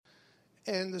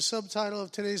And the subtitle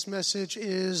of today's message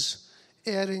is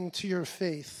Adding to Your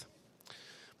Faith.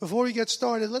 Before we get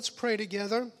started, let's pray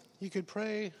together. You could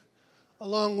pray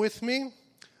along with me.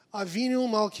 Avinu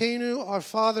Malkeinu, our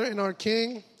Father and our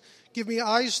King, give me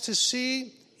eyes to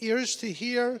see, ears to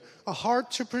hear, a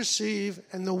heart to perceive,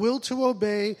 and the will to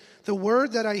obey the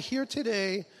word that I hear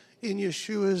today in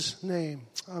Yeshua's name.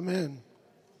 Amen.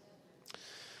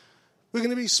 We're going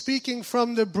to be speaking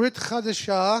from the Brit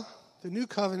Chadashah, the New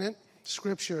Covenant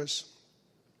Scriptures.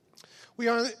 We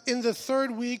are in the third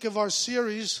week of our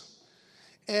series,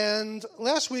 and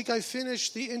last week I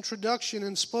finished the introduction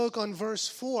and spoke on verse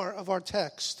 4 of our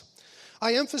text.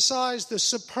 I emphasized the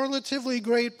superlatively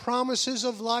great promises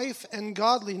of life and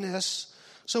godliness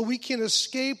so we can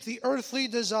escape the earthly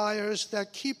desires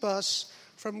that keep us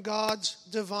from God's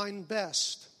divine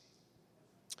best.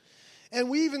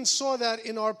 And we even saw that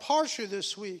in our Parsha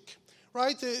this week,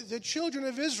 right? The children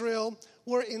of Israel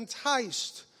were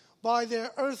enticed by their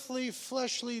earthly,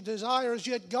 fleshly desires,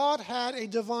 yet God had a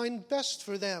divine best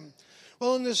for them.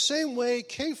 Well, in the same way,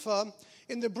 Kepha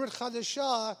in the Brit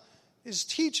Chadashah is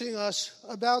teaching us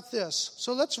about this.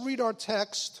 So let's read our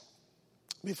text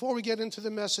before we get into the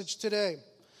message today.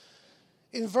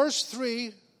 In verse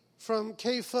 3 from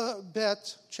Kepha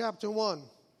Bet, chapter 1,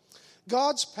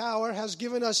 God's power has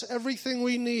given us everything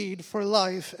we need for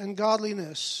life and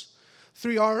godliness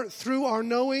through our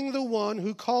knowing the one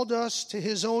who called us to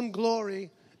his own glory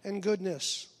and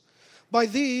goodness. By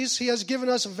these, he has given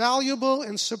us valuable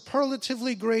and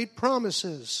superlatively great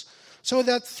promises, so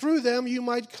that through them you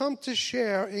might come to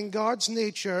share in God's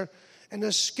nature and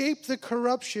escape the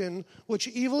corruption which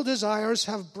evil desires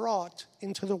have brought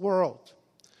into the world.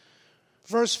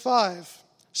 Verse 5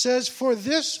 says, For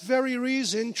this very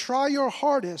reason, try your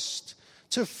hardest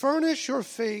to furnish your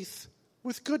faith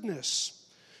with goodness.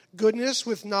 Goodness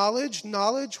with knowledge,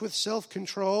 knowledge with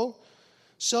self-control,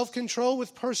 self-control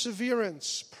with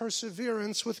perseverance,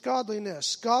 perseverance with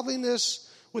godliness, godliness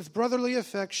with brotherly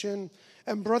affection,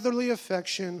 and brotherly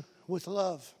affection with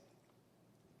love.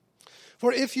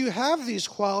 For if you have these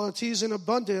qualities in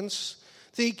abundance,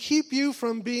 they keep you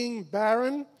from being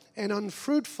barren and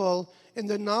unfruitful in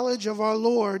the knowledge of our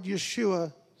Lord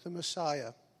Yeshua, the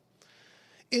Messiah.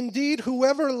 Indeed,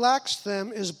 whoever lacks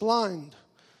them is blind,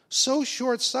 so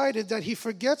short-sighted that he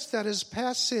forgets that his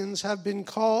past sins have been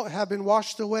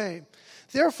washed away.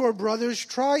 Therefore, brothers,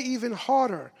 try even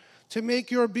harder to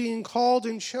make your being called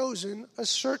and chosen a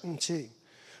certainty.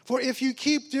 For if you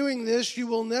keep doing this, you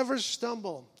will never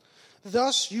stumble.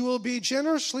 Thus, you will be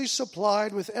generously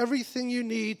supplied with everything you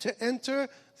need to enter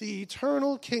the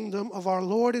eternal kingdom of our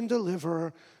Lord and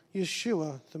Deliverer,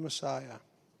 Yeshua the Messiah.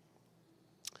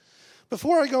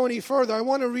 Before I go any further, I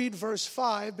want to read verse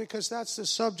 5 because that's the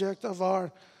subject of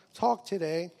our talk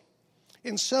today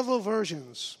in several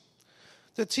versions.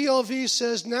 The TLV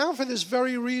says, Now for this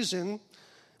very reason,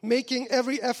 making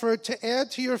every effort to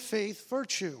add to your faith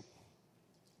virtue.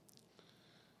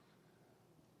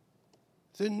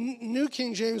 The New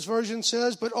King James Version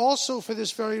says, But also for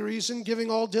this very reason, giving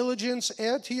all diligence,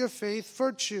 add to your faith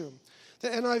virtue. The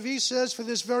NIV says, For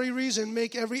this very reason,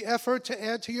 make every effort to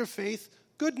add to your faith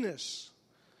goodness.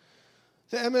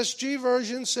 The MSG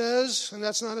version says, and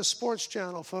that's not a sports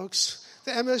channel, folks.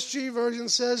 The MSG version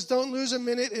says, Don't lose a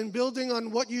minute in building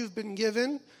on what you've been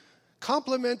given,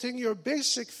 complementing your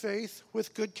basic faith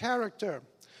with good character.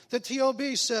 The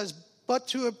TLB says, But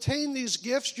to obtain these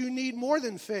gifts, you need more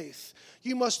than faith.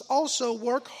 You must also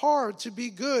work hard to be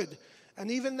good,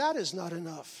 and even that is not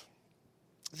enough.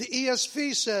 The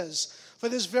ESV says, For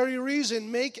this very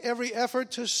reason, make every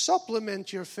effort to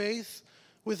supplement your faith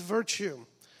with virtue.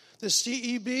 The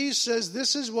CEB says,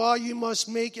 This is why you must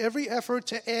make every effort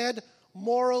to add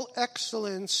moral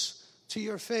excellence to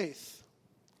your faith.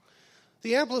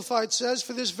 The Amplified says,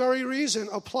 For this very reason,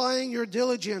 applying your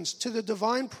diligence to the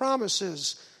divine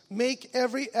promises, make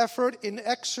every effort in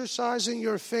exercising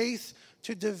your faith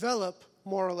to develop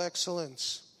moral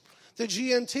excellence. The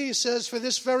GNT says, For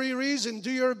this very reason,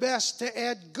 do your best to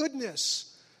add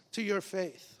goodness to your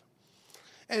faith.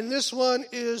 And this one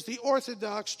is the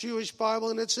Orthodox Jewish Bible,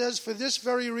 and it says, For this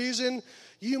very reason,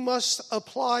 you must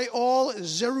apply all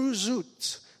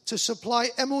zeruzut, to supply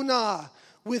emunah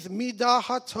with midah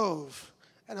hatov.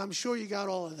 And I'm sure you got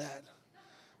all of that.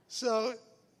 So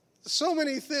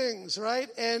many things, right?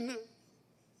 And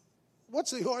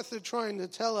what's the author trying to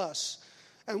tell us?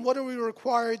 And what are we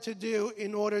required to do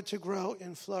in order to grow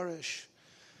and flourish?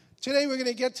 Today we're going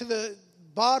to get to the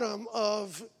bottom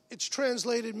of, it's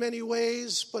translated many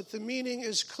ways, but the meaning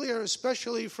is clear,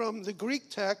 especially from the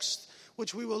Greek text,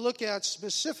 which we will look at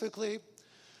specifically.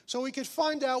 so we could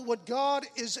find out what God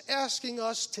is asking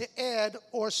us to add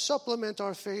or supplement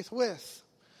our faith with.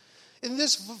 In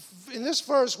this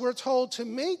verse, we're told to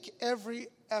make every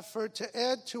effort to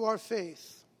add to our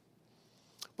faith.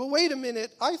 But wait a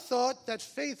minute, I thought that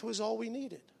faith was all we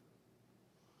needed.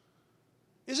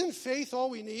 Isn't faith all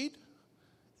we need?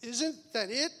 Isn't that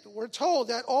it? We're told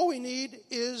that all we need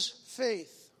is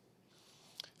faith.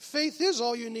 Faith is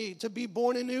all you need to be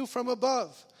born anew from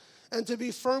above and to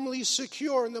be firmly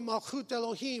secure in the Malchut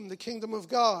Elohim, the kingdom of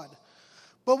God.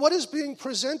 But what is being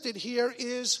presented here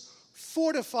is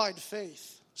fortified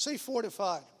faith. Say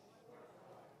fortified.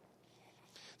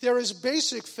 There is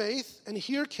basic faith, and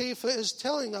here Kepha is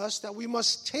telling us that we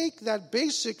must take that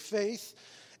basic faith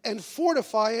and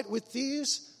fortify it with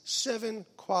these 7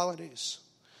 qualities.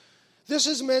 This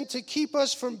is meant to keep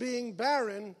us from being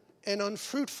barren and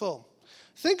unfruitful.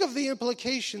 Think of the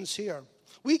implications here.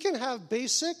 We can have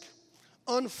basic,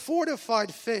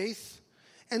 unfortified faith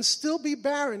and still be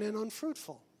barren and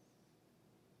unfruitful.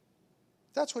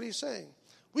 That's what he's saying.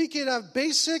 We can have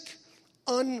basic,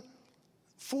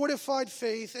 unfortified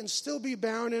faith and still be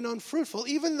barren and unfruitful,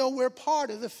 even though we're part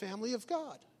of the family of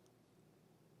God.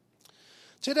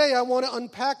 Today, I want to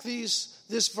unpack this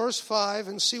verse 5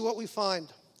 and see what we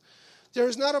find. There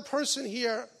is not a person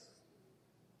here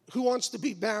who wants to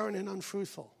be barren and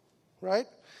unfruitful, right?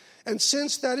 And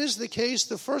since that is the case,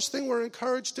 the first thing we're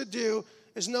encouraged to do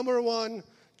is, number 1,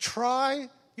 try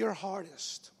your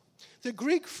hardest. The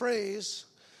Greek phrase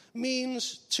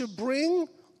means to bring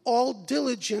all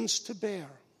diligence to bear.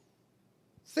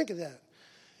 Think of that.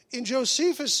 In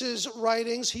Josephus'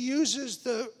 writings, he uses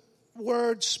the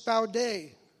word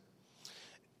spaude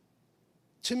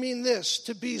to mean this: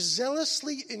 to be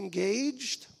zealously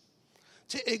engaged,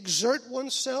 to exert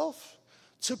oneself,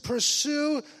 to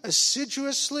pursue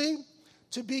assiduously,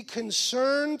 to be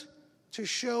concerned, to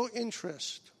show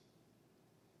interest.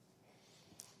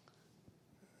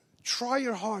 Try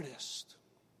your hardest.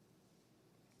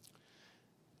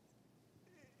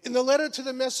 In the letter to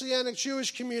the Messianic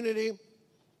Jewish community,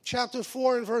 chapter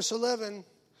 4 and verse 11,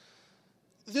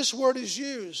 this word is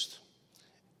used.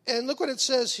 And look what it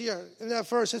says here in that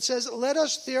verse. It says, "Let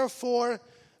us therefore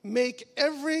make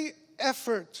every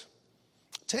effort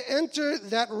to enter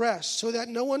that rest, so that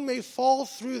no one may fall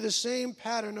through the same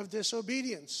pattern of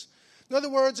disobedience." In other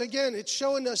words, again, it's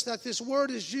showing us that this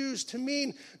word is used to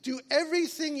mean do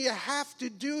everything you have to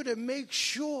do to make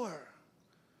sure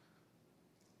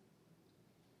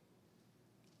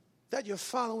that you're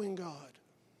following God.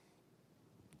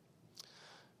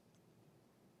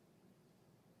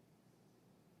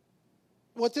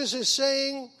 What this is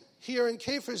saying here in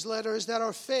Kepha's letter is that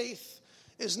our faith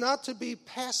is not to be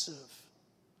passive,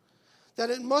 that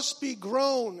it must be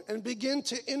grown and begin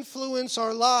to influence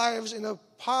our lives in a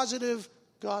positive,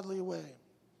 godly way.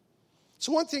 It's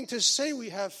one thing to say we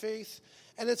have faith,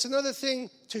 and it's another thing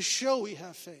to show we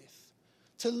have faith,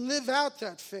 to live out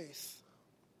that faith.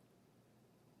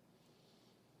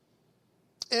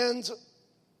 And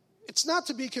it's not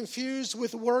to be confused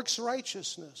with works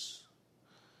righteousness.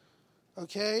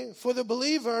 Okay? For the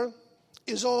believer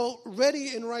is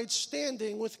already in right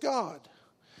standing with God.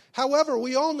 However,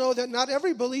 we all know that not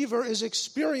every believer is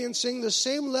experiencing the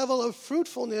same level of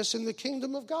fruitfulness in the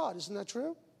kingdom of God. Isn't that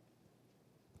true?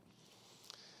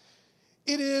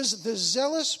 It is the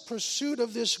zealous pursuit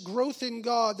of this growth in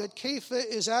God that Kepha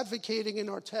is advocating in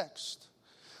our text.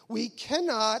 We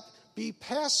cannot be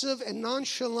passive and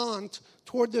nonchalant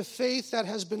toward the faith that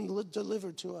has been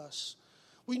delivered to us.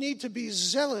 We need to be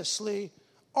zealously,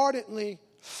 ardently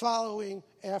following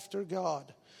after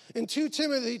God. In 2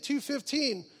 Timothy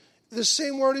 2:15, the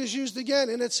same word is used again,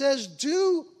 and it says,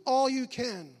 do all you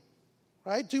can,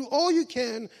 right? Do all you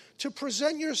can to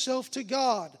present yourself to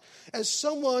God as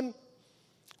someone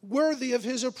worthy of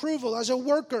his approval, as a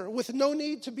worker with no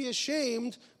need to be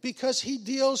ashamed, because he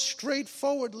deals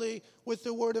straightforwardly with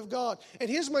the word of God. And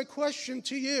here's my question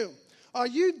to you. Are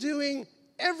you doing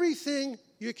everything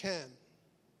you can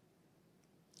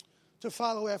to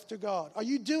follow after God? Are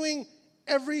you doing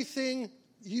everything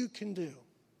you can do?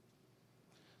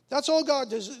 That's all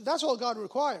God does. That's all God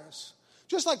requires.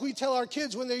 Just like we tell our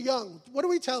kids when they're young. What do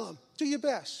we tell them? Do your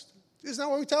best. Isn't that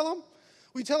what we tell them?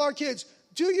 We tell our kids,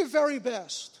 do your very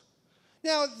best.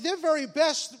 Now, their very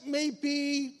best may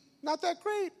be not that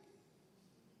great.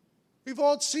 We've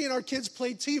all seen our kids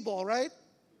play t-ball, right?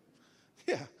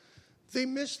 Yeah. They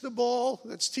miss the ball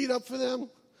that's teed up for them.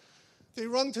 They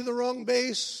run to the wrong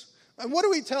base. And what do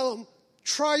we tell them?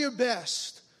 Try your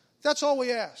best. That's all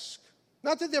we ask.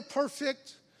 Not that they're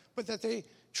perfect, but that they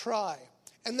try.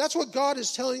 And that's what God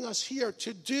is telling us here,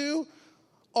 to do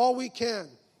all we can.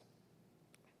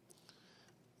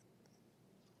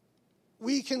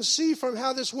 we can see from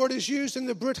how this word is used in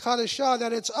the Brit Chadashah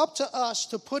that it's up to us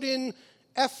to put in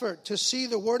effort to see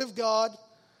the Word of God,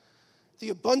 the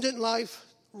abundant life,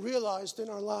 realized in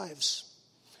our lives.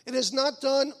 It is not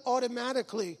done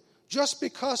automatically just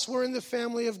because we're in the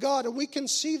family of God. And we can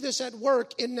see this at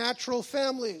work in natural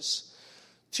families.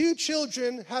 Two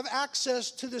children have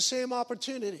access to the same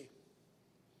opportunity.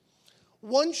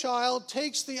 One child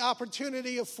takes the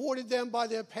opportunity afforded them by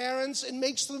their parents and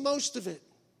makes the most of it,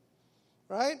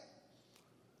 right?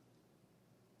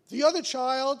 The other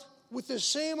child, with the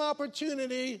same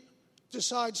opportunity,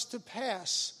 decides to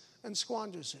pass and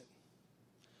squanders it.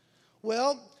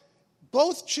 Well,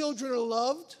 both children are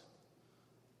loved.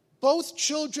 Both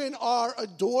children are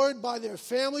adored by their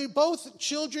family. Both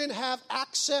children have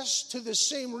access to the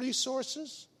same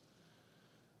resources.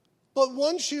 But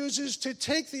one chooses to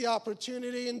take the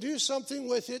opportunity and do something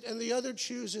with it, and the other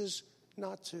chooses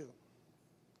not to.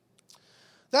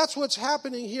 That's what's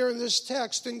happening here in this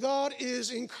text, and God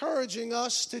is encouraging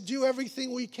us to do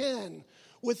everything we can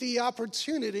with the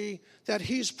opportunity that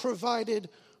He's provided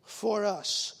for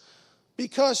us.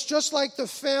 Because just like the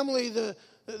family,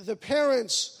 the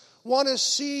parents want to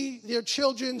see their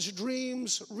children's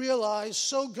dreams realized,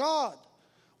 so God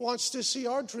wants to see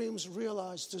our dreams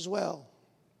realized as well.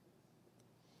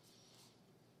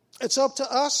 It's up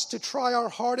to us to try our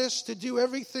hardest to do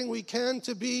everything we can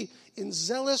to be in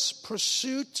zealous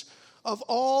pursuit of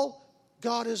all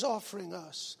God is offering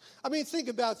us. I mean, think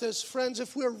about this, friends.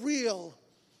 If we're real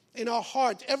in our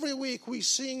heart, every week we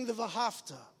sing the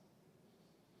V'ahavta,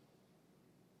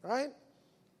 right?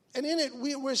 And in it,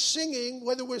 we're singing,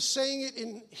 whether we're saying it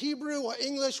in Hebrew or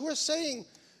English, we're saying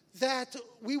that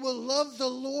we will love the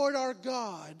Lord our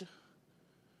God,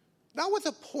 not with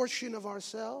a portion of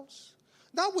ourselves,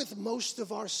 not with most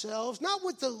of ourselves, not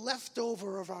with the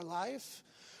leftover of our life.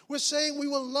 We're saying we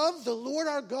will love the Lord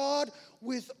our God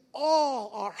with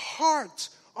all our heart,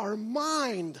 our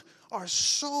mind, our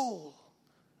soul,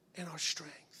 and our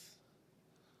strength.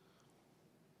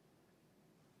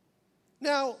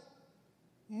 Now,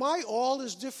 my all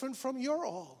is different from your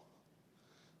all.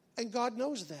 And God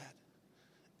knows that.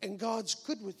 And God's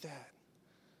good with that.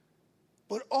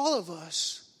 But all of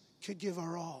us could give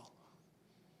our all.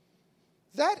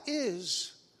 That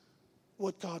is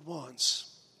what God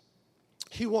wants.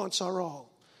 He wants our all.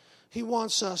 He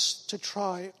wants us to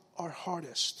try our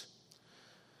hardest.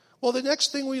 Well, the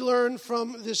next thing we learn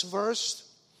from this verse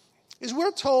is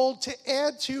we're told to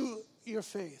add to your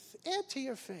faith. Add to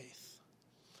your faith.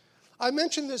 I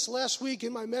mentioned this last week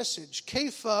in my message.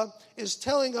 Kepha is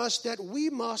telling us that we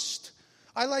must,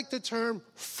 I like the term,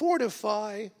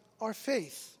 fortify our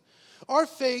faith. Our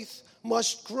faith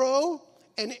must grow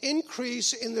and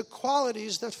increase in the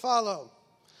qualities that follow.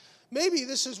 Maybe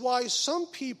this is why some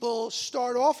people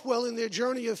start off well in their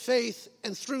journey of faith,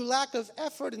 and through lack of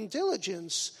effort and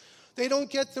diligence, they don't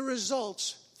get the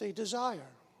results they desire.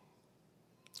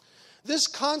 This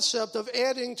concept of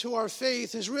adding to our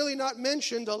faith is really not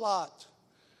mentioned a lot.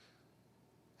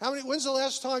 When's the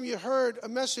last time you heard a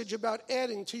message about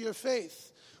adding to your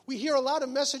faith? We hear a lot of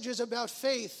messages about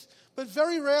faith, but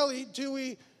very rarely do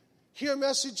we hear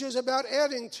messages about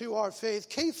adding to our faith.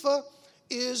 Kepha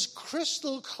is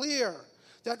crystal clear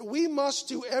that we must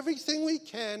do everything we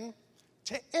can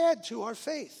to add to our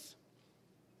faith.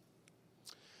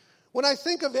 When I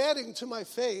think of adding to my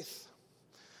faith,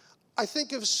 I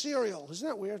think of cereal. Isn't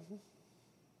that weird?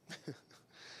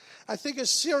 I think of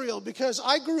cereal because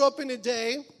I grew up in a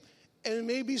day, and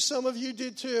maybe some of you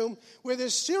did too, where the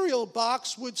cereal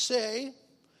box would say,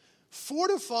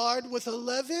 fortified with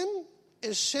 11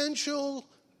 essential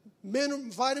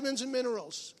vitamins and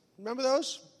minerals. Remember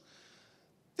those?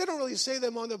 They don't really say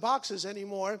them on the boxes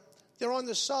anymore. They're on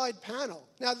the side panel.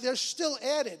 Now, they're still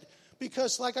added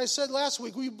because, like I said last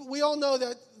week, we all know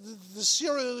that the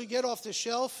cereal you get off the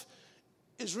shelf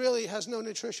has no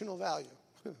nutritional value.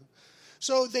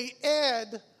 So they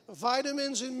add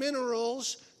vitamins and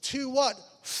minerals to what?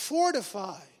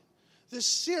 Fortify the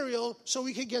cereal so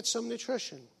we could get some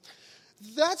nutrition.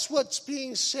 That's what's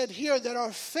being said here, that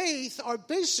our faith, our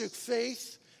basic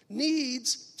faith,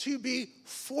 needs to be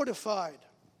fortified.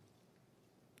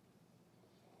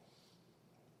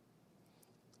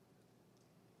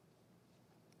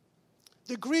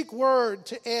 The Greek word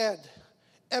to add,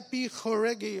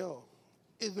 epichoregio,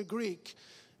 in the Greek,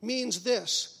 means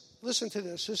this. Listen to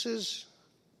this. This is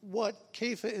what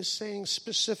Kepha is saying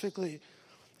specifically.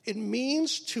 It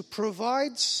means to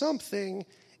provide something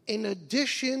in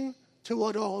addition to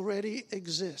what already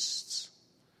exists.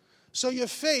 So your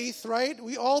faith, right?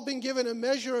 We all been given a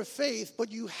measure of faith,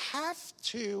 but you have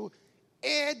to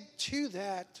add to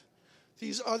that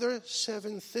these other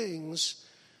 7 things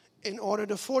in order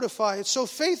to fortify it. So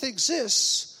faith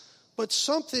exists, but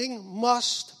something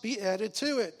must be added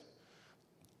to it.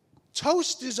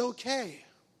 Toast is okay,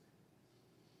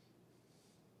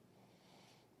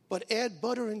 but add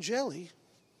butter and jelly,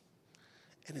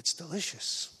 and it's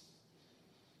delicious.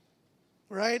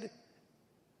 Right?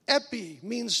 Epi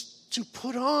means to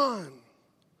put on.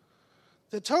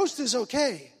 The toast is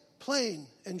okay, plain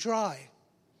and dry,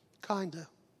 kinda.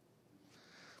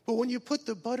 But when you put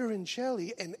the butter and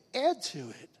jelly and add to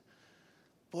it,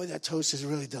 boy, that toast is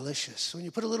really delicious. When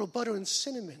you put a little butter and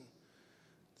cinnamon,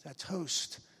 that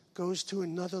toast goes to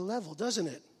another level, doesn't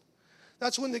it?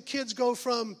 That's when the kids go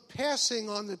from passing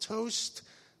on the toast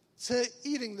to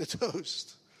eating the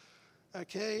toast.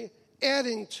 Okay?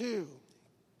 Adding to.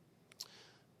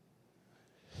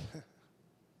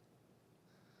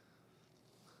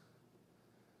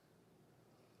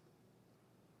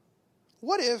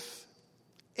 What if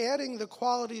adding the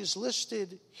qualities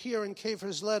listed here in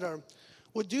Kepha's letter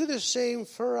would do the same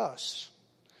for us?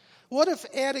 What if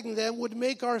adding them would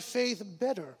make our faith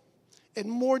better and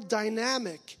more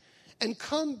dynamic and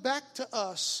come back to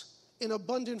us in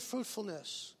abundant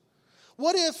fruitfulness?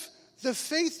 What if the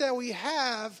faith that we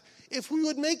have, if we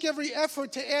would make every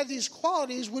effort to add these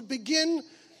qualities, would begin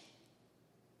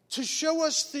to show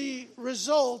us the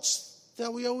results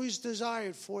that we always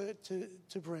desired for it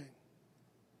to bring?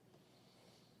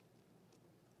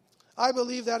 I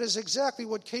believe that is exactly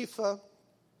what Kepha,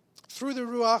 through the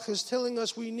Ruach, is telling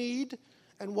us we need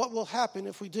and what will happen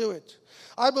if we do it.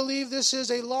 I believe this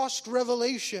is a lost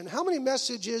revelation. How many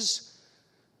messages,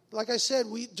 like I said,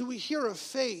 we hear of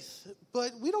faith,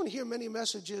 but we don't hear many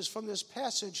messages from this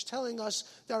passage telling us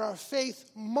that our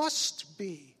faith must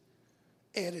be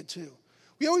added to.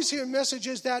 We always hear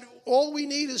messages that all we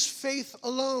need is faith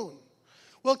alone.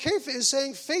 Well, Kepha is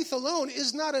saying faith alone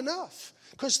is not enough,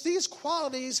 because these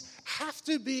qualities have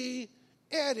to be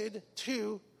added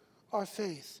to our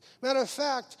faith. Matter of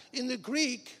fact, in the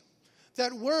Greek,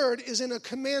 that word is in a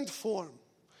command form.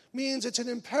 Means it's an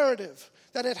imperative,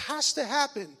 that it has to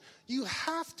happen. You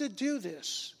have to do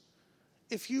this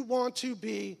if you want to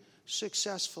be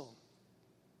successful.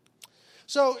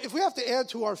 So if we have to add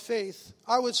to our faith,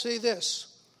 I would say this.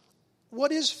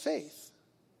 What is faith?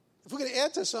 If we're going to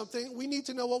add to something, we need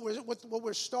to know what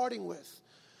we're starting with.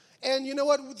 And you know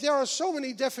what? There are so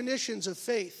many definitions of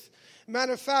faith.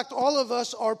 Matter of fact, all of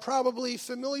us are probably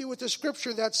familiar with the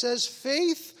scripture that says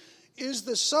faith is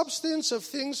the substance of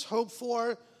things hoped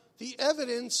for, the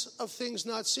evidence of things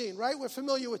not seen, right? We're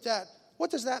familiar with that. What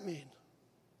does that mean?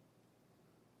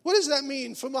 What does that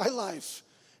mean for my life?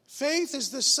 Faith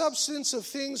is the substance of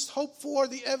things hoped for,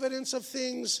 the evidence of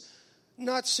things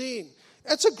not seen.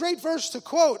 That's a great verse to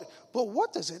quote, but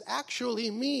what does it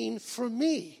actually mean for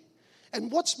me? And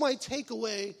what's my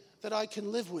takeaway that I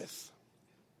can live with?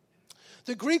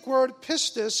 The Greek word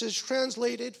pistis is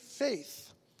translated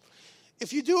faith.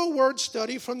 If you do a word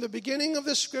study from the beginning of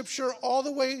the scripture all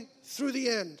the way through the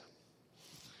end,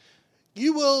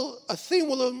 a theme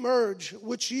will emerge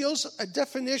which yields a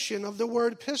definition of the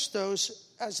word pistos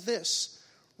as this: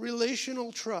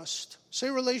 relational trust. Say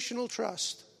relational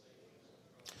trust.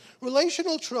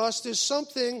 Relational trust is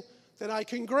something that I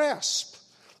can grasp.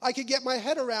 I can get my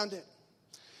head around it.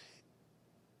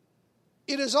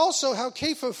 It is also how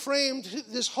Kepha framed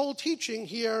this whole teaching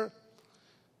here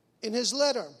in his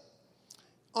letter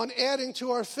on adding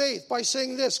to our faith by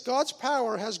saying this: God's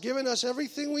power has given us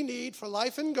everything we need for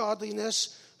life and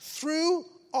godliness through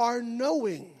our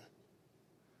knowing.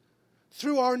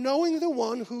 Through our knowing the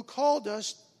one who called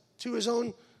us to his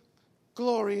own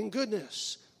glory and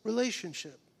goodness.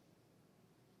 Relationship.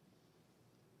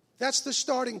 That's the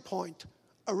starting point.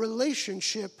 A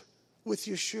relationship with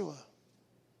Yeshua.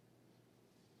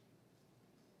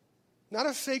 Not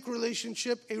a fake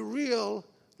relationship, a real,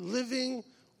 living,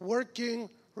 working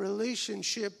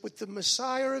relationship with the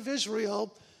Messiah of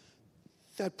Israel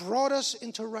that brought us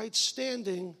into right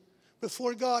standing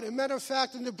before God. As a matter of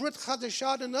fact, in the Brit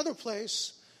Chadashah, another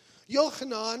place,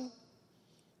 Yochanan,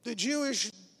 the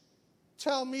Jewish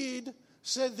Talmud,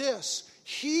 said this: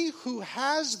 he who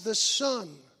has the Son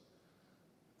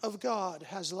of God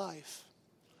has life,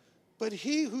 but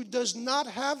he who does not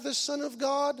have the Son of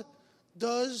God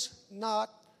does not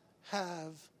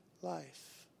have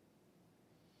life.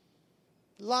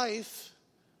 Life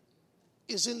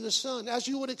is in the Son, as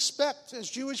you would expect, as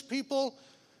Jewish people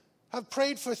have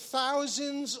prayed for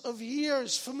thousands of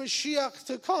years for Mashiach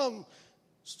to come.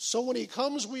 So when he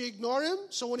comes, we ignore him.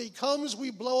 So when he comes, we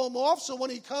blow him off. So when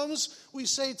he comes, we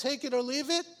say, take it or leave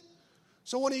it.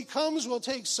 So when he comes, we'll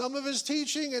take some of his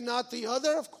teaching and not the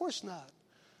other. Of course not.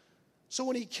 So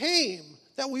when he came,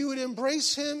 that we would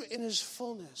embrace him in his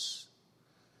fullness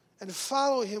and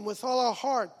follow him with all our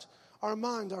heart, our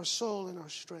mind, our soul, and our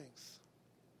strength.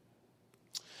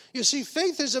 You see,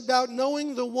 faith is about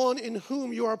knowing the one in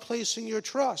whom you are placing your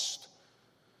trust.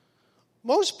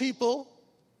 Most people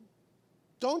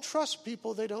don't trust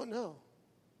people they don't know.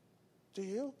 Do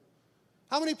you?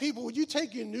 How many people would you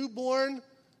take your newborn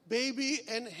baby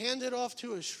and hand it off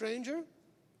to a stranger?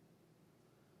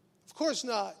 Of course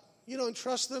not. You don't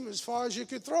trust them as far as you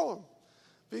could throw them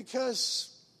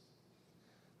because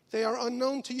they are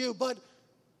unknown to you. But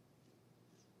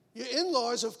your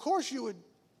in-laws, of course you would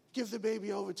give the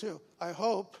baby over to, I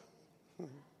hope.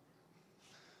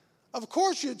 Of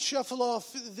course you'd shuffle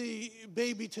off the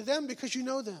baby to them because you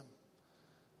know them.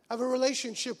 Have a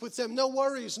relationship with them. No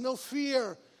worries, no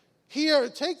fear. Here,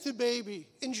 take the baby.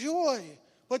 Enjoy.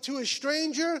 But to a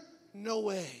stranger, no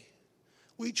way.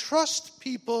 We trust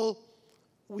people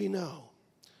we know.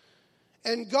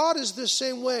 And God is the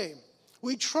same way.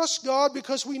 We trust God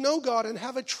because we know God and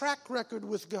have a track record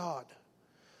with God.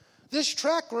 This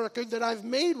track record that I've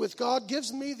made with God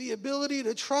gives me the ability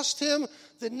to trust him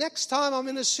the next time I'm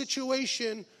in a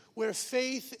situation where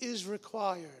faith is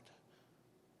required,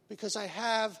 because I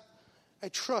have a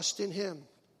trust in him.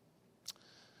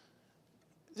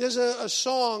 There's a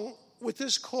song with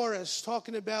this chorus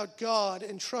talking about God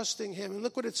and trusting him. And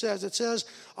look what it says. It says,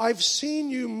 I've seen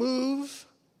you move.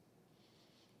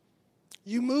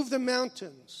 You move the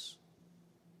mountains.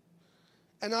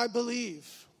 And I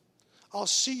believe I'll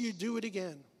see you do it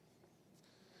again.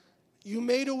 You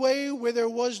made a way where there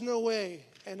was no way.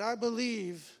 And I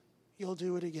believe you'll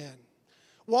do it again.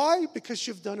 Why? Because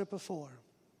you've done it before.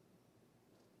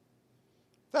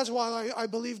 That's why I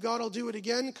believe God will do it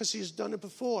again, because he's done it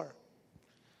before.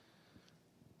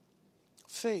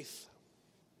 Faith.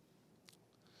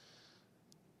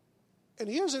 And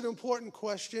here's an important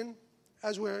question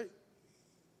as we're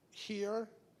here.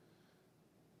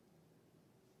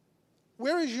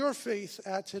 Where is your faith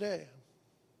at today?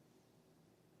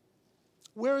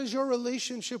 Where is your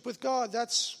relationship with God?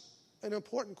 That's an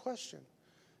important question.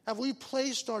 Have we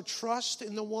placed our trust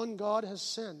in the one God has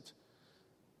sent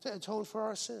to atone for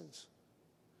our sins?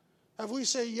 Have we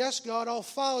said, yes, God, I'll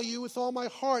follow you with all my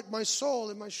heart, my soul,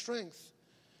 and my strength?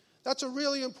 That's a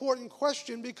really important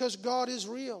question because God is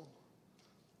real.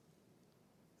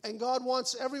 And God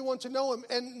wants everyone to know him.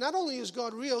 And not only is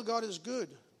God real, God is good.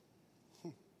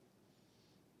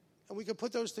 And we could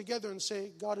put those together and say,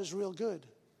 God is real good.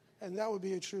 And that would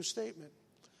be a true statement.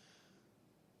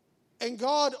 And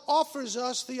God offers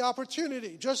us the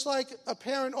opportunity. Just like a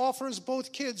parent offers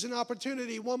both kids an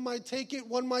opportunity. One might take it,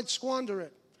 one might squander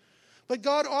it. But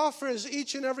God offers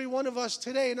each and every one of us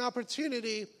today an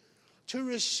opportunity to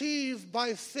receive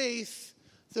by faith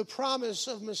the promise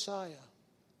of Messiah.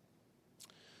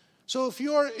 So if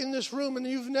you're in this room and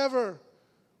you've never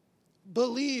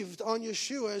believed on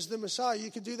Yeshua as the Messiah, you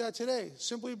can do that today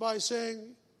simply by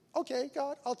saying, okay,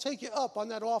 God, I'll take you up on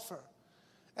that offer.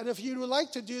 And if you would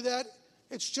like to do that,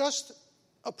 it's just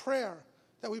a prayer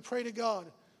that we pray to God.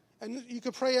 And you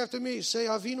can pray after me. Say,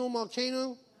 Avinu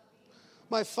Malkeinu,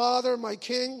 my Father, my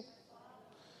King,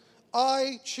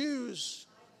 I choose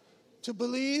to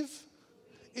believe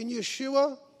in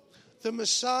Yeshua, the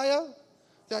Messiah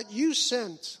that you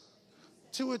sent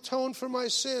to atone for my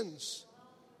sins.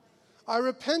 I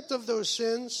repent of those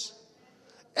sins,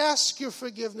 ask your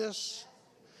forgiveness,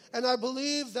 and I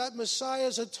believe that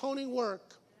Messiah's atoning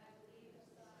work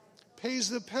pays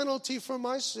the penalty for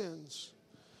my sins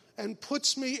and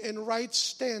puts me in right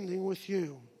standing with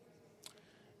you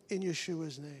in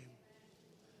Yeshua's name.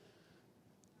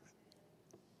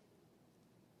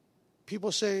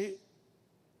 People say,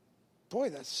 boy,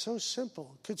 that's so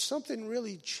simple. Could something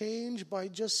really change by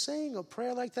just saying a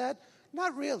prayer like that?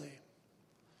 Not really.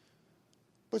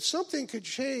 But something could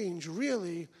change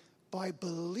really by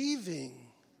believing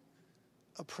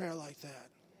a prayer like that.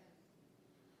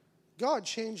 God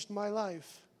changed my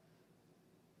life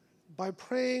by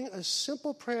praying a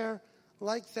simple prayer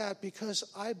like that because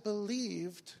I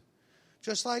believed,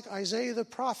 just like Isaiah the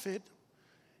prophet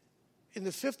in the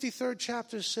 53rd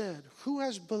chapter said, who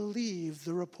has believed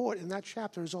the report? And that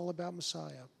chapter is all about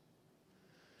Messiah.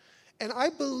 And I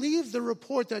believed the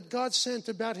report that God sent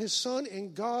about his son,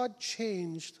 and God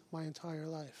changed my entire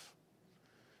life.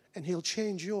 And he'll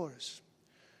change yours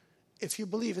if you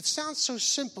believe. It sounds so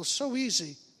simple, so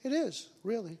easy. It is,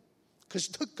 really. Because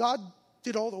God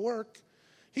did all the work.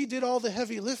 He did all the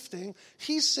heavy lifting.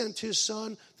 He sent his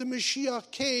son. The Mashiach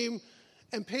came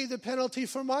and paid the penalty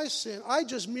for my sin. I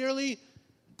just merely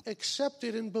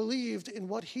accepted and believed in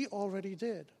what he already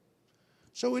did.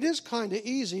 So it is kind of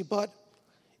easy, but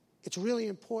it's really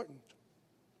important.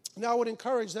 Now I would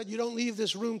encourage that you don't leave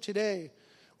this room today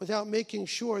without making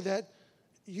sure that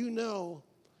you know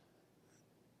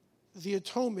the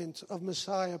atonement of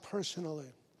Messiah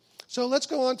personally. So let's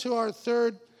go on to our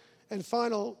third and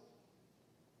final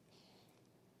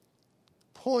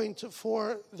point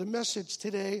for the message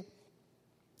today.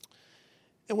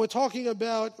 And we're talking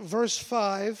about verse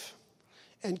 5.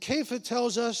 And Kepha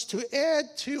tells us to add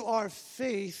to our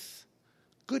faith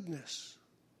goodness.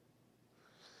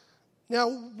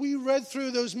 Now, we read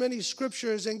through those many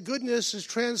scriptures, and goodness is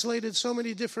translated so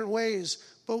many different ways.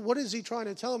 But what is he trying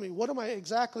to tell me? What am I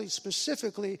exactly,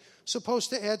 specifically supposed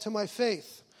to add to my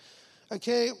faith?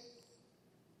 Okay,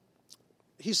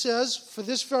 he says, for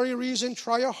this very reason,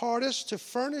 try your hardest to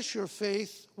furnish your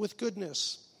faith with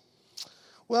goodness.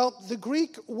 Well, the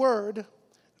Greek word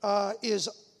is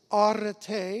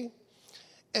arete,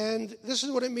 and this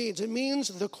is what it means. It means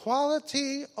the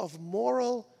quality of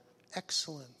moral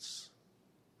excellence.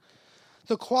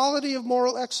 The quality of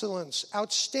moral excellence,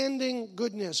 outstanding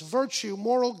goodness, virtue,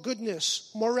 moral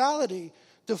goodness, morality,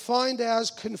 defined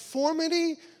as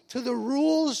conformity to the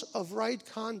rules of right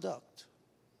conduct.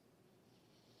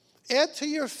 Add to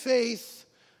your faith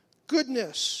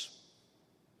goodness,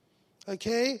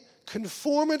 okay?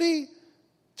 Conformity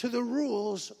to the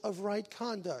rules of right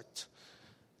conduct.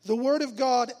 The Word of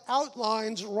God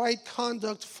outlines right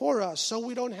conduct for us, so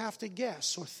we don't have to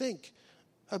guess or think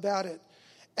about it.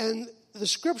 And the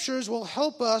Scriptures will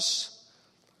help us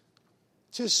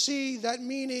to see that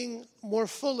meaning more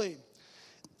fully.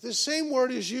 The same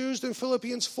word is used in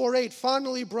Philippians 4:8.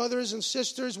 Finally, brothers and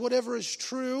sisters, whatever is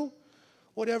true,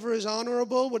 whatever is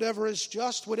honorable, whatever is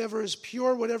just, whatever is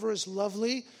pure, whatever is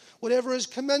lovely, whatever is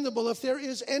commendable, if there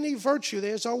is any virtue,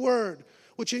 there's our word,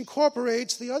 which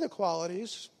incorporates the other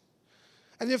qualities.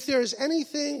 And if there is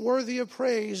anything worthy of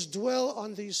praise, dwell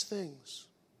on these things.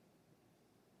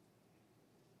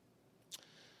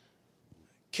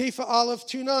 Kepha Aleph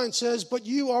 2:9 says, but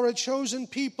you are a chosen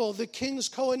people, the king's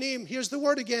Kohanim. Here's the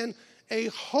word again, a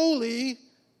holy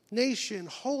nation,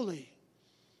 holy.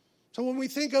 So when we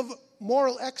think of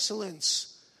moral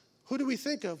excellence, who do we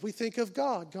think of? We think of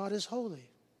God. God is holy.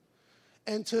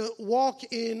 And to walk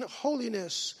in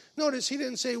holiness. Notice he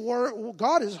didn't say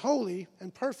God is holy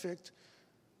and perfect,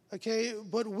 okay?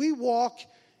 But we walk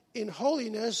in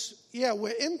holiness. Yeah,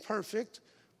 we're imperfect,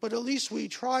 but at least we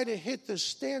try to hit the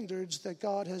standards that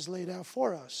God has laid out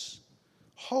for us.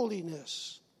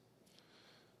 Holiness.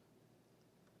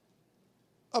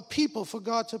 A people for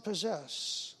God to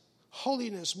possess.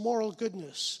 Holiness, moral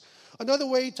goodness. Another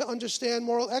way to understand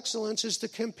moral excellence is to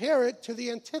compare it to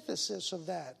the antithesis of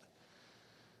that.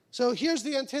 So here's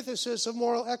the antithesis of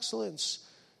moral excellence.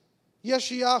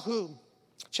 Yeshayahu,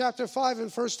 chapter 5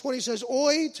 and verse 20 says,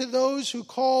 Oi to those who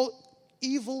call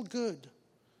evil good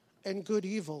and good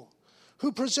evil,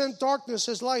 who present darkness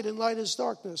as light and light as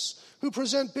darkness, who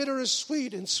present bitter as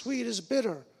sweet and sweet as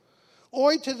bitter.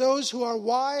 Oi to those who are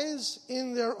wise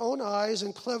in their own eyes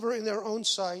and clever in their own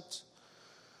sight.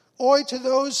 Oi to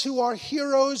those who are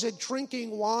heroes at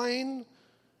drinking wine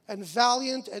and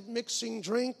valiant at mixing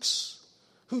drinks,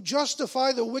 who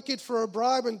justify the wicked for a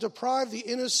bribe and deprive the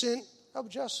innocent of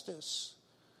justice.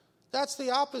 That's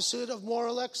the opposite of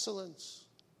moral excellence.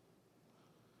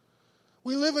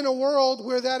 We live in a world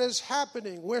where that is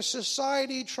happening, where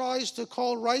society tries to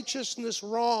call righteousness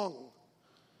wrong.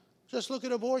 Just look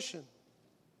at abortion.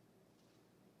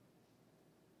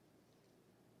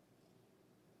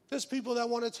 There's people that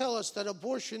want to tell us that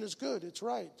abortion is good, it's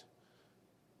right.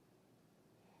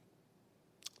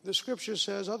 The scripture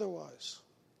says otherwise.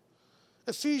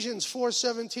 Ephesians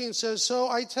 4:17 says, So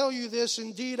I tell you this,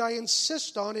 indeed I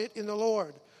insist on it in the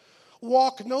Lord.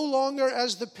 Walk no longer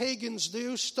as the pagans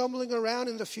do, stumbling around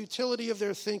in the futility of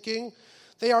their thinking.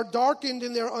 They are darkened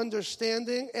in their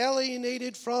understanding,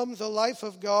 alienated from the life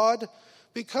of God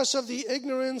because of the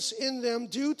ignorance in them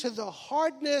due to the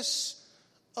hardness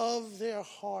of their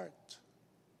heart.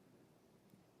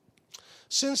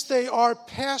 Since they are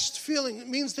past feeling, it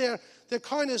means they're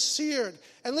kind of seared.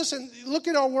 And listen, look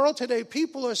at our world today.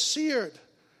 People are seared.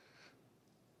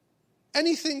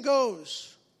 Anything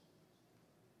goes.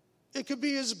 It could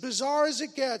be as bizarre as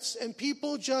it gets, and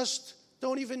people just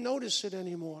don't even notice it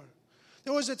anymore.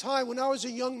 There was a time when I was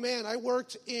a young man, I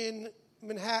worked in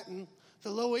Manhattan,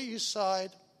 the Lower East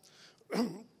Side,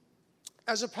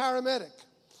 as a paramedic.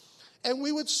 And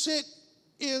we would sit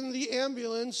in the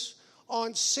ambulance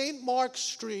on St. Mark's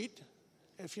Street,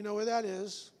 if you know where that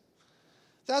is.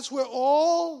 That's where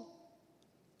all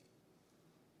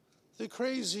the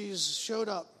crazies showed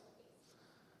up.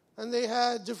 And they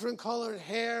had different colored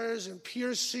hairs and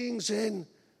piercings and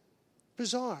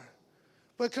bizarre.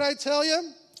 But can I tell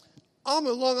you, I'm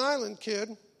a Long Island kid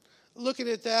looking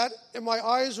at that, and my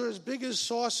eyes are as big as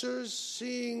saucers,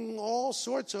 seeing all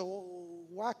sorts of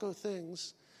wacko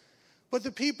things. But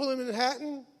the people in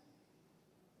Manhattan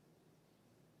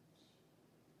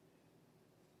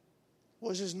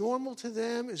was as normal to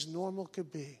them as normal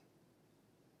could be.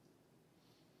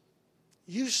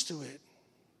 Used to it.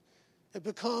 It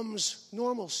becomes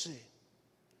normalcy.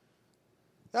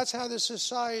 That's how this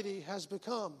society has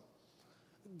become.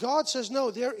 God says,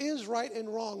 no, there is right and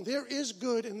wrong. There is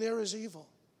good and there is evil.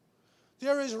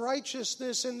 There is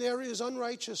righteousness and there is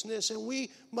unrighteousness, and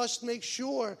we must make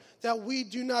sure that we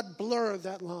do not blur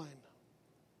that line.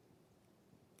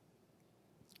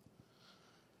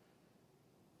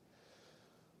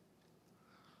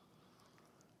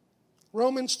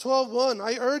 Romans 12:1,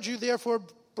 I urge you, therefore,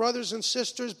 brothers and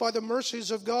sisters, by the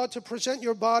mercies of God, to present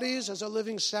your bodies as a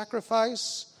living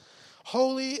sacrifice,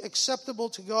 holy, acceptable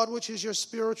to God, which is your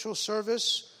spiritual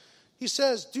service. He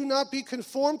says, do not be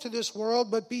conformed to this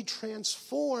world, but be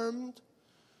transformed.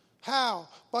 How?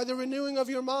 By the renewing of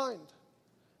your mind.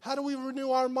 How do we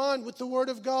renew our mind? With the Word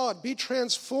of God. Be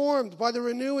transformed by the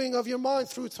renewing of your mind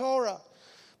through Torah.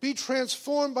 Be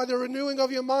transformed by the renewing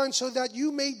of your mind so that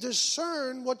you may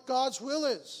discern what God's will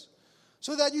is,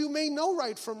 so that you may know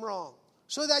right from wrong,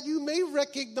 so that you may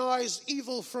recognize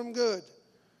evil from good.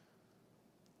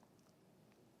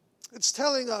 It's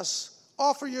telling us,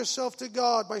 offer yourself to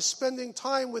God by spending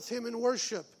time with Him in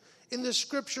worship, in the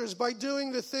Scriptures, by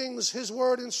doing the things His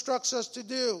Word instructs us to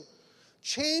do.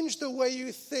 Change the way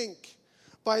you think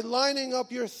by lining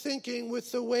up your thinking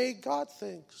with the way God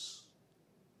thinks.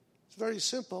 It's very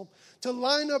simple. To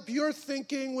line up your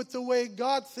thinking with the way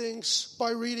God thinks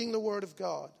by reading the Word of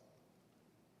God.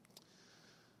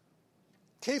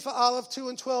 Kepha Aleph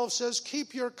 2:12 says,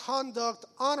 keep your conduct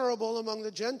honorable among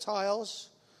the Gentiles,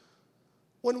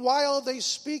 when while they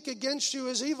speak against you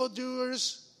as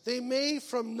evildoers, they may,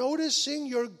 from noticing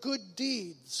your good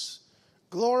deeds,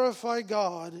 glorify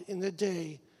God in the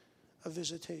day of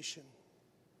visitation.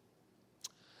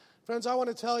 Friends, I want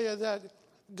to tell you that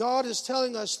God is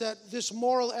telling us that this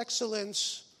moral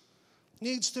excellence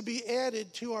needs to be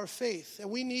added to our faith.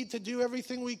 And we need to do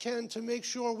everything we can to make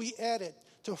sure we add it,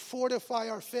 to fortify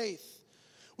our faith.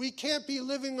 We can't be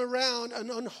living around an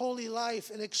unholy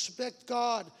life and expect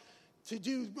God to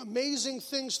do amazing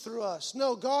things through us.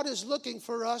 No, God is looking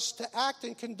for us to act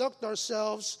and conduct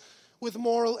ourselves with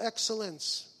moral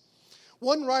excellence.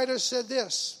 One writer said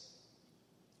this: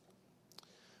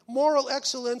 moral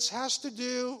excellence has to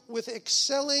do with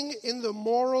excelling in the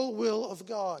moral will of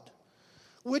God,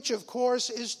 which, of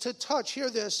course, is to touch, hear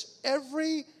this,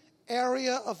 every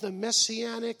area of the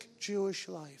Messianic Jewish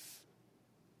life.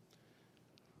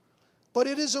 But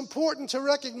it is important to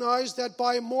recognize that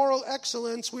by moral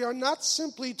excellence, we are not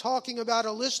simply talking about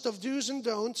a list of do's and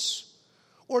don'ts,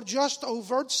 or just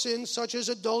overt sins such as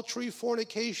adultery,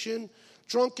 fornication,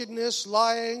 drunkenness,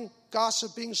 lying,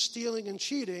 gossiping, stealing, and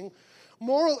cheating.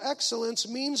 Moral excellence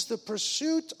means the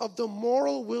pursuit of the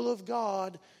moral will of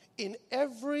God in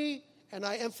every, and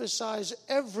I emphasize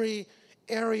every,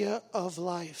 area of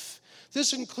life.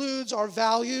 This includes our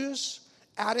values,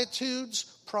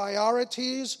 attitudes,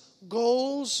 priorities,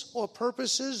 goals or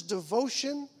purposes,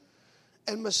 devotion,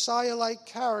 and Messiah-like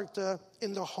character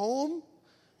in the home,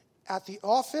 at the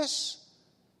office,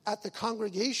 at the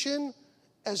congregation,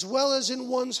 as well as in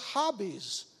one's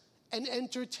hobbies and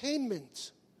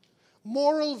entertainment.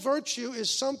 Moral virtue is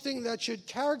something that should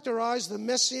characterize the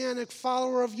Messianic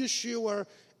follower of Yeshua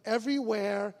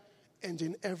everywhere and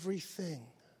in everything.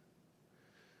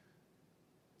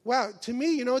 Wow, to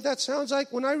me, you know what that sounds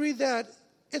like? When I read that,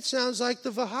 it sounds like the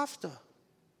V'ahavta.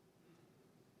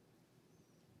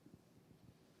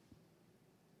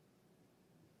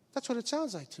 That's what it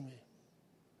sounds like to me.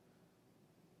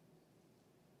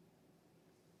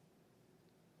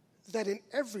 That in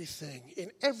everything,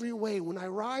 in every way, when I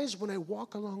rise, when I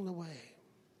walk along the way,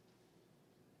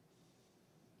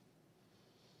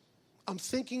 I'm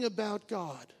thinking about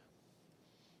God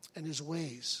and His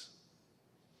ways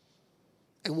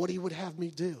and what He would have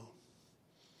me do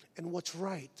and what's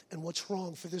right and what's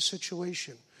wrong for this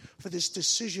situation, for this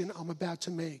decision I'm about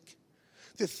to make.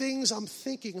 The things I'm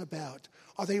thinking about,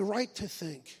 are they right to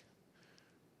think?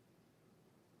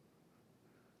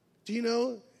 Do you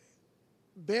know,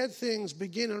 bad things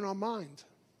begin in our mind.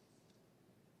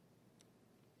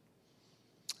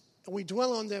 And we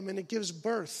dwell on them and it gives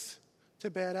birth to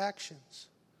bad actions.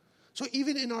 So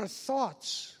even in our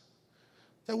thoughts,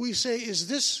 that we say, is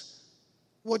this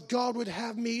what God would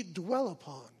have me dwell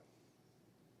upon?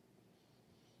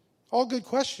 All good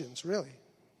questions, really.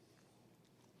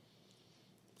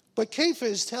 But Kepha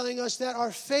is telling us that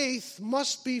our faith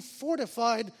must be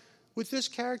fortified with this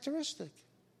characteristic.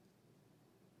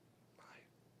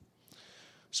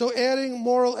 So adding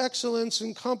moral excellence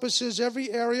encompasses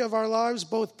every area of our lives,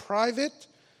 both private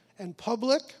and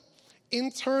public,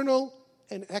 internal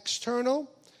and external.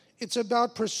 It's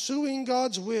about pursuing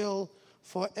God's will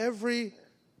for every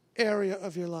area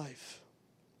of your life.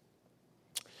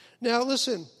 Now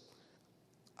listen,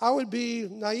 I would be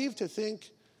naive to think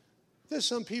there's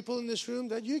some people in this room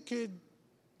that you could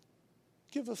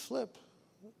give a flip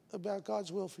about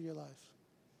God's will for your life.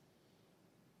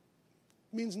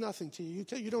 It means nothing to you.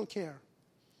 You don't care.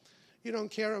 You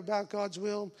don't care about God's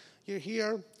will. You're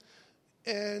here,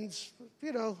 and,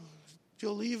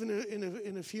 you'll leave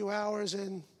in a few hours,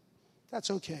 and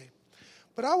that's okay.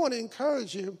 But I want to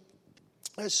encourage you,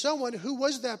 as someone who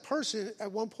was that person at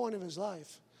one point of his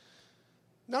life,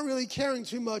 not really caring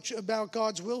too much about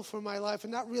God's will for my life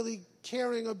and not really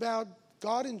caring about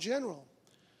God in general,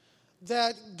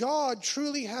 that God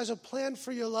truly has a plan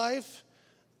for your life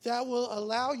that will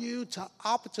allow you to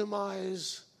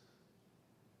optimize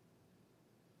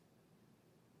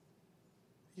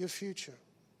your future.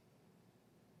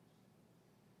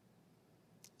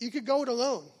 You could go it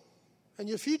alone, and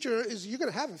your future is, you're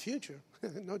going to have a future,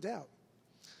 no doubt.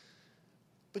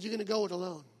 But you're going to go it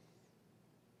alone.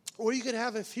 Or you could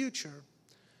have a future,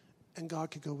 and God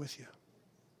could go with you.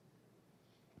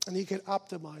 And He could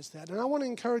optimize that. And I want to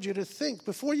encourage you to think,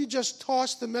 before you just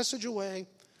toss the message away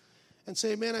and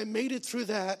say, man, I made it through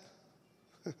that.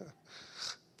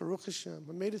 Baruch Hashem,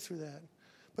 I made it through that.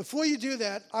 Before you do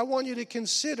that, I want you to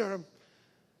consider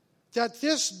that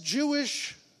this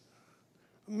Jewish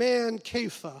man,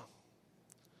 Kepha,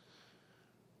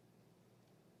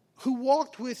 who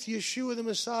walked with Yeshua the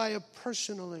Messiah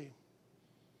personally,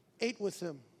 ate with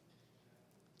him,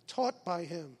 taught by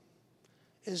him,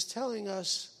 is telling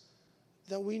us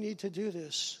that we need to do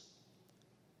this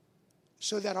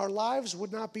so that our lives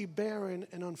would not be barren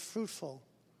and unfruitful,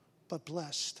 but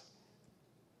blessed.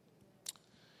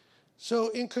 So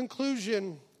in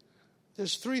conclusion,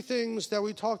 there's three things that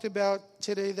we talked about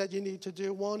today that you need to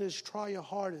do. One is try your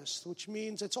hardest, which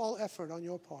means it's all effort on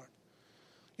your part.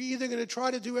 You're either going to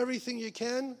try to do everything you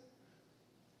can,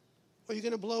 or you're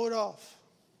going to blow it off.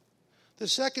 The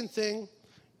second thing,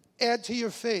 add to your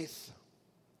faith.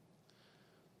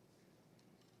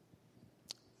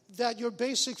 That your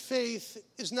basic faith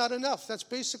is not enough. That's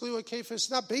basically what Kepha is.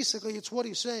 Not basically, it's what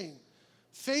he's saying.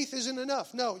 Faith isn't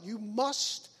enough. No, you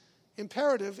must,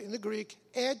 imperative in the Greek,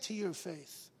 add to your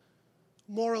faith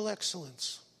moral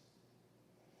excellence.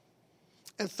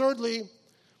 And thirdly,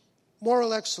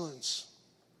 moral excellence.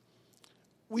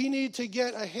 We need to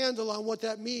get a handle on what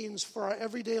that means for our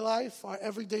everyday life, our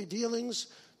everyday dealings,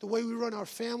 the way we run our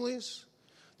families,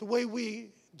 the way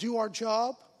we do our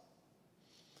job,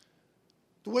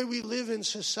 the way we live in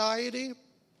society.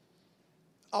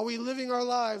 Are we living our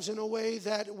lives in a way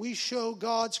that we show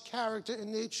God's character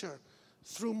and nature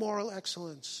through moral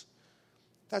excellence?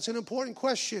 That's an important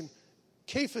question.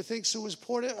 Kepha thinks it was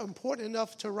important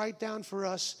enough to write down for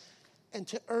us and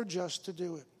to urge us to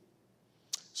do it.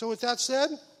 So with that said,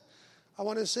 I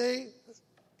want to say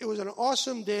it was an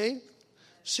awesome day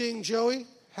seeing Joey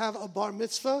have a bar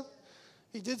mitzvah.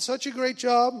 He did such a great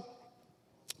job.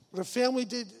 The family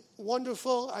did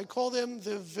wonderful. I call them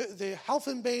the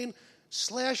Halfenbane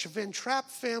 / Van Trapp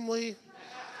family.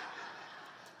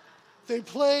 They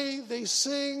play, they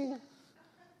sing,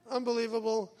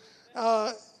 unbelievable.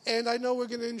 And I know we're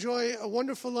going to enjoy a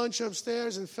wonderful lunch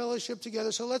upstairs and fellowship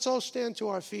together. So let's all stand to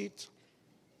our feet.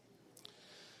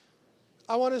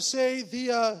 I want to say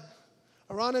the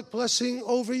Aaronic blessing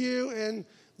over you, and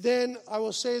then I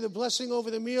will say the blessing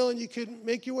over the meal, and you can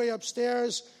make your way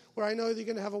upstairs where I know you're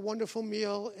going to have a wonderful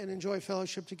meal and enjoy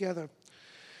fellowship together.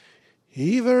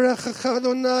 Yivarechecha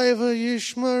Adonai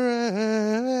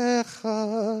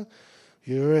v'yishmerecha,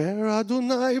 Yirer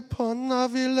Adonai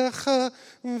panav ilecha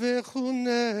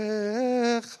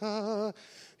v'chunecha,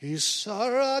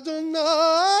 Yisar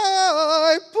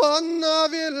Adonai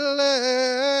panav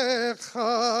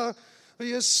ilecha,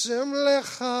 v'yasem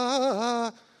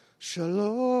lecha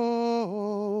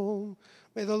shalom.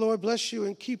 May the Lord bless you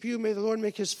and keep you. May the Lord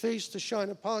make His face to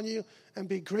shine upon you and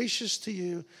be gracious to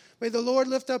you. May the Lord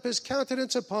lift up His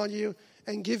countenance upon you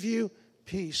and give you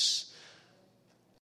peace.